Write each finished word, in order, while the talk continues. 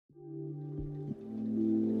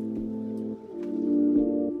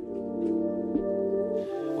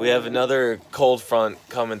We have another cold front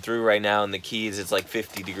coming through right now in the Keys. It's like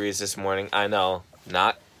 50 degrees this morning. I know,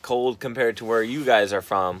 not cold compared to where you guys are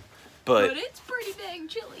from, but it's pretty dang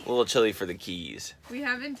chilly. A little chilly for the Keys. We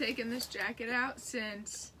haven't taken this jacket out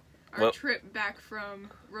since our trip back from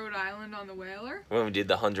Rhode Island on the Whaler. When we did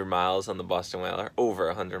the 100 miles on the Boston Whaler, over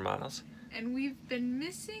 100 miles. And we've been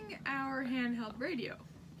missing our handheld radio.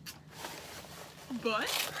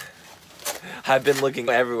 But I've been looking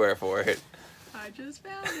everywhere for it. I just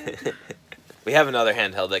found it. We have another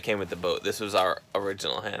handheld that came with the boat. This was our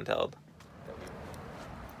original handheld.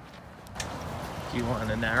 Do you want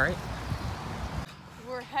to narrate?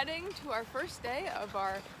 We're heading to our first day of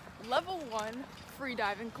our level 1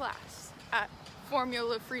 freediving class at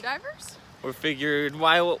Formula Freedivers. We figured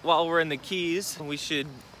while we're in the Keys, we should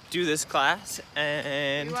do this class,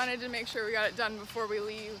 and we wanted to make sure we got it done before we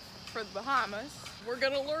leave for the Bahamas. We're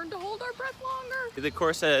gonna learn to hold our breath longer. The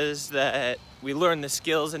course says that we learn the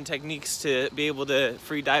skills and techniques to be able to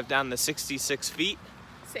free dive down the 66 feet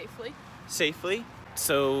safely.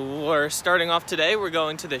 So we're starting off today. We're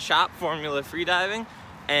going to the shop, Formula Freediving,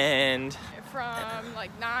 and from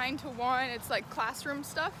like 9 to 1, it's like classroom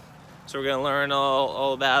stuff. So we're gonna learn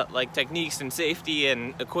all about like techniques and safety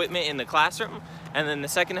and equipment in the classroom. And then the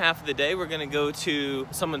second half of the day, we're gonna go to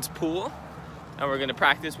someone's pool and we're gonna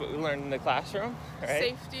practice what we learned in the classroom,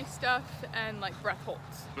 right? Safety stuff and like breath holds.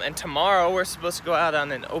 And tomorrow we're supposed to go out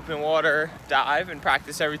on an open water dive and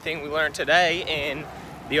practice everything we learned today in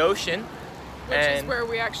the ocean. Which is where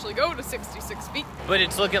we actually go to 66 feet. But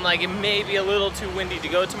it's looking like it may be a little too windy to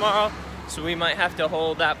go tomorrow, so we might have to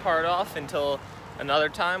hold that part off until another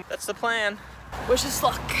time. That's the plan. Wish us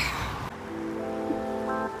luck.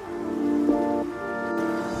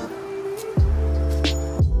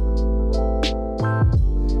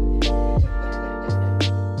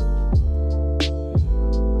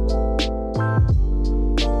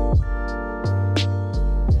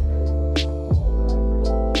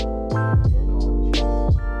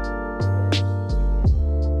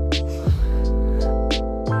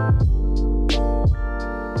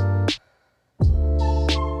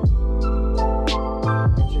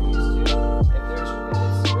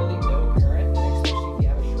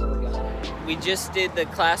 We just did the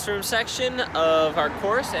classroom section of our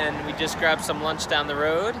course and we just grabbed some lunch down the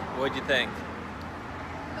road. What'd you think?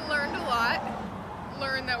 I learned a lot.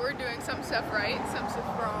 Learned that we're doing some stuff right, some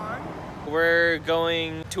stuff wrong. We're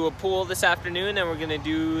going to a pool this afternoon and we're gonna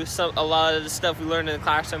do a lot of the stuff we learned in the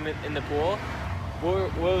classroom in the pool.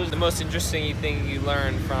 What was the most interesting thing you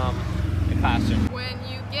learned from the classroom? When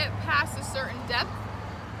you get past a certain depth,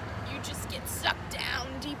 you just get sucked down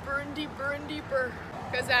deeper and deeper and deeper.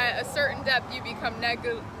 Because at a certain depth, you become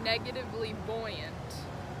negatively buoyant.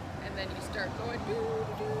 And then you start going doo,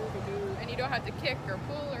 doo, doo, doo, and you don't have to kick or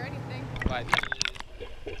pull or anything. What?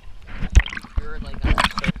 You're like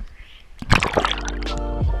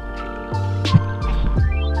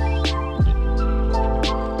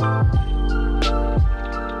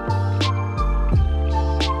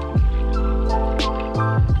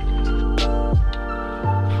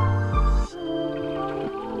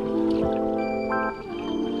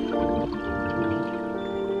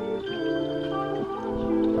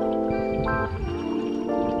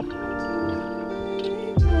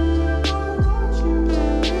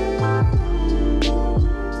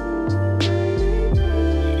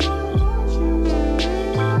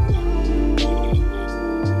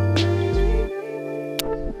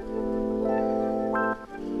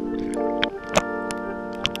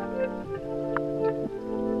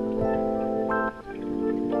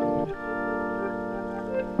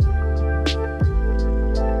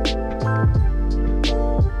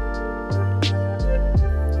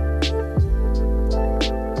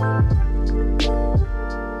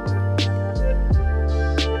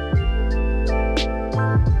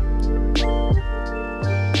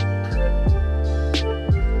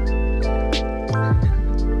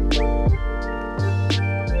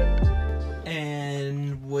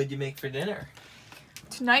what'd you make for dinner?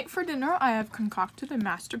 Tonight for dinner, I have concocted a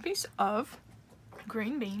masterpiece of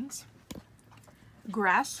green beans,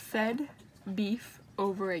 grass-fed beef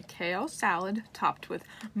over a kale salad topped with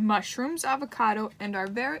mushrooms, avocado, and our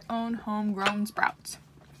very own homegrown sprouts.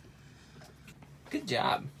 Good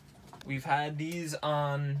job. We've had these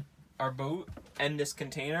on our boat and this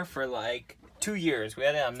container for like 2 years. We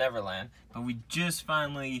had it on Neverland, but we just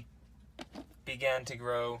finally began to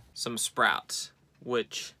grow some sprouts,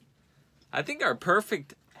 which I think are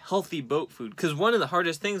perfect healthy boat food. Because one of the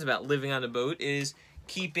hardest things about living on a boat is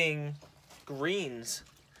keeping greens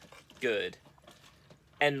good.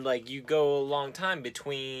 And like you go a long time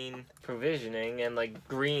between provisioning and like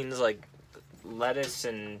greens like lettuce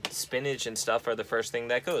and spinach and stuff are the first thing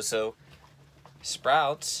that goes. So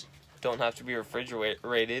sprouts don't have to be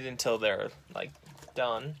refrigerated until they're like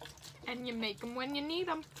done. And you make them when you need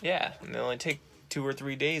them. Yeah, and they only take 2 or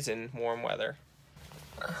 3 days in warm weather.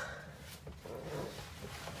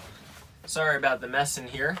 Sorry about the mess in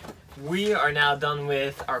here. We are now done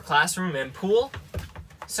with our classroom and pool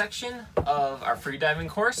section of our freediving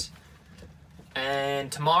course.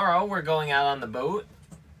 And tomorrow we're going out on the boat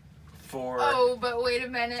for... Oh, but wait a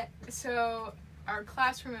minute. So our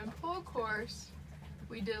classroom and pool course,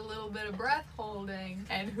 we did a little bit of breath holding.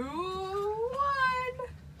 And who won?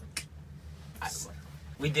 I won.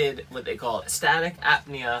 We did what they call static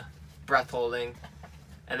apnea breath holding.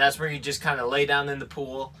 And that's where you just kind of lay down in the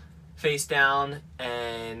pool, face down,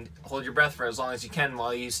 and hold your breath for as long as you can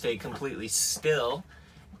while you stay completely still.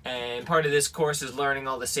 And part of this course is learning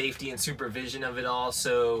all the safety and supervision of it all.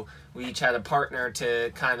 So we each had a partner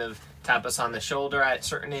to kind of tap us on the shoulder at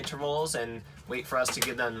certain intervals and wait for us to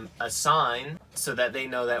give them a sign so that they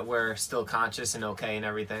know that we're still conscious and okay and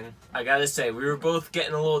everything. I gotta say, we were both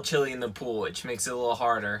getting a little chilly in the pool, which makes it a little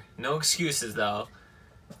harder. No excuses though.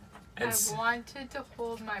 I wanted to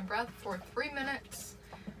hold my breath for 3 minutes,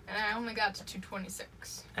 and I only got to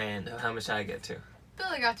 226. And how much did I get to?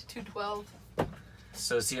 Billy got to 212.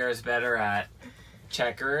 So Sierra's better at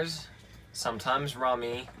checkers, sometimes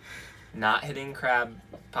rummy, not hitting crab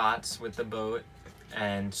pots with the boat,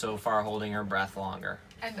 and so far holding her breath longer.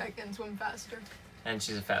 And I can swim faster. And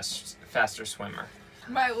she's a faster swimmer.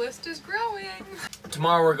 My list is growing.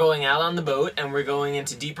 Tomorrow we're going out on the boat and we're going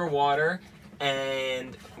into deeper water,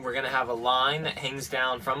 and we're gonna have a line that hangs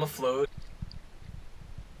down from a float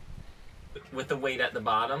with the weight at the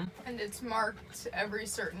bottom. And it's marked every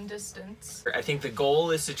certain distance. I think the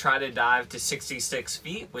goal is to try to dive to 66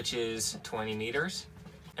 feet, which is 20 meters,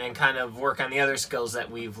 and kind of work on the other skills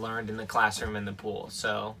that we've learned in the classroom and the pool.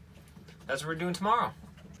 So that's what we're doing tomorrow.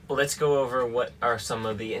 Well, let's go over what are some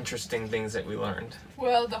of the interesting things that we learned.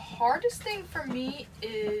 Well, the hardest thing for me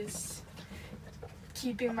is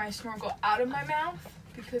keeping my snorkel out of my mouth,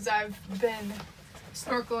 because I've been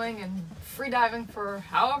snorkeling and freediving for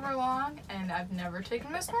however long, and I've never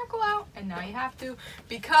taken my snorkel out, and now you have to,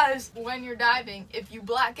 because when you're diving, if you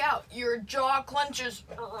black out, your jaw clenches,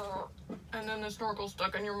 and then the snorkel's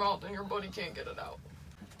stuck in your mouth and your buddy can't get it out.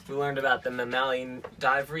 We learned about the mammalian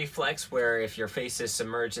dive reflex, where if your face is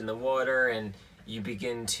submerged in the water and you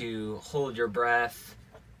begin to hold your breath,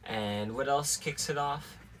 and what else kicks it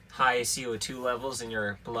off? High CO2 levels in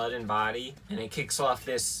your blood and body, and it kicks off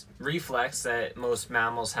this reflex that most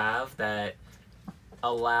mammals have that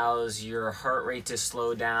allows your heart rate to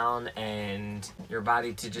slow down and your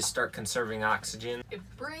body to just start conserving oxygen. It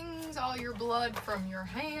brings all your blood from your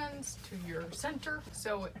hands to your center,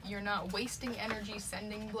 so you're not wasting energy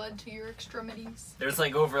sending blood to your extremities. There's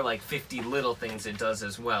over 50 little things it does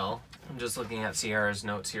as well. I'm just looking at Sierra's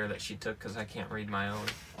notes here that she took because I can't read my own.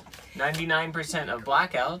 99% of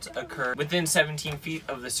blackouts occur within 17 feet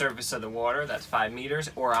of the surface of the water, that's 5 meters,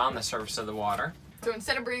 or on the surface of the water. So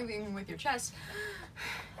instead of breathing with your chest,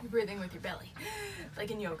 you're breathing with your belly, like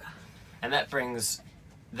in yoga. And that brings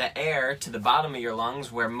the air to the bottom of your lungs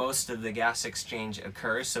where most of the gas exchange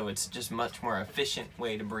occurs, so it's just much more efficient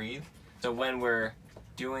way to breathe. So when we're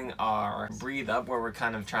doing our breathe up, where we're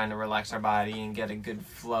kind of trying to relax our body and get a good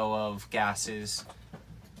flow of gases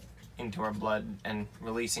into our blood and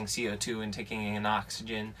releasing CO2 and taking in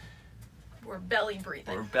oxygen, we're belly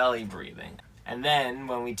breathing. We're belly breathing. And then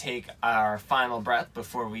when we take our final breath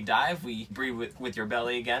before we dive, we breathe with your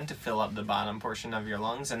belly again to fill up the bottom portion of your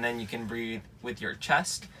lungs, and then you can breathe with your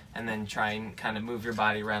chest and then try and kind of move your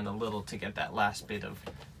body around a little to get that last bit of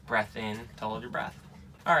breath in to hold your breath.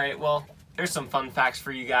 Alright, well, there's some fun facts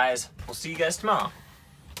for you guys. We'll see you guys tomorrow.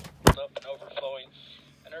 Up and overflowing,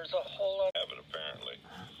 and there's a whole lot of it apparently.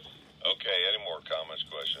 Okay, any more comments,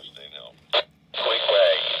 questions, need help? Quick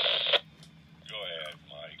way. Go ahead,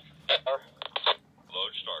 Mike.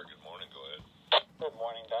 Lodestar, good morning, go ahead. Good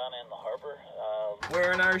morning, down in the harbor.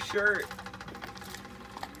 Wearing our shirt.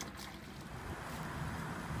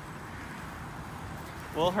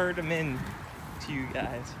 We'll herd them in to you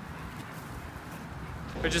guys.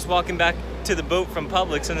 We're just walking back to the boat from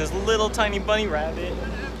Publix, and this little tiny bunny rabbit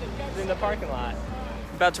is in the parking lot,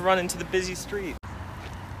 about to run into the busy street.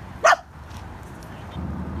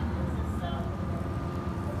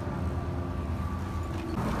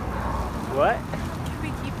 What? Can we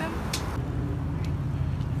keep him?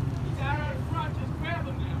 He's out in front, just grab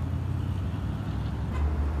him now.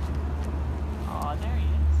 Oh, there he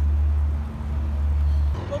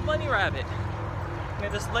is. Little bunny rabbit.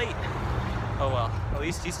 Made us late. Oh well, at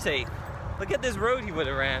least he's safe. Look at this road he would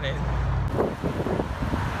have ran in.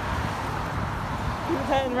 He was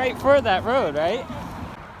heading right for that road, right?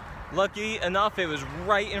 Lucky enough, it was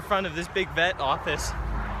right in front of this big vet office.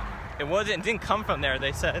 It didn't come from there,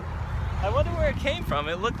 they said. I wonder where it came from.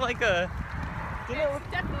 It looked like a...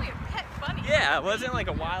 It's definitely a pet bunny. Yeah, it wasn't like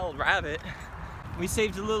a wild rabbit. We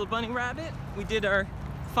saved a little bunny rabbit. We did our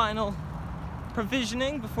final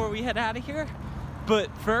provisioning before we head out of here.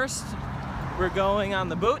 But first, we're going on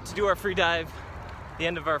the boat to do our free dive, the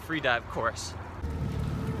end of our free dive course.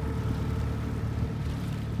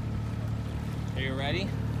 Are you ready?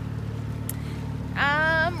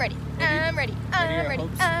 I'm ready. I'm ready. I'm ready.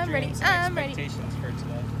 I'm ready. I'm ready. Expectations for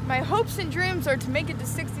today? My hopes and dreams are to make it to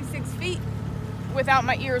 66 feet without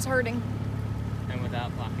my ears hurting. And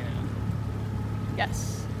without blacking out.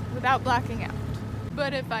 Yes, without blacking out.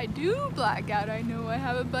 But if I do black out, I know I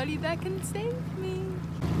have a buddy that can save me.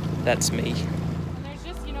 That's me.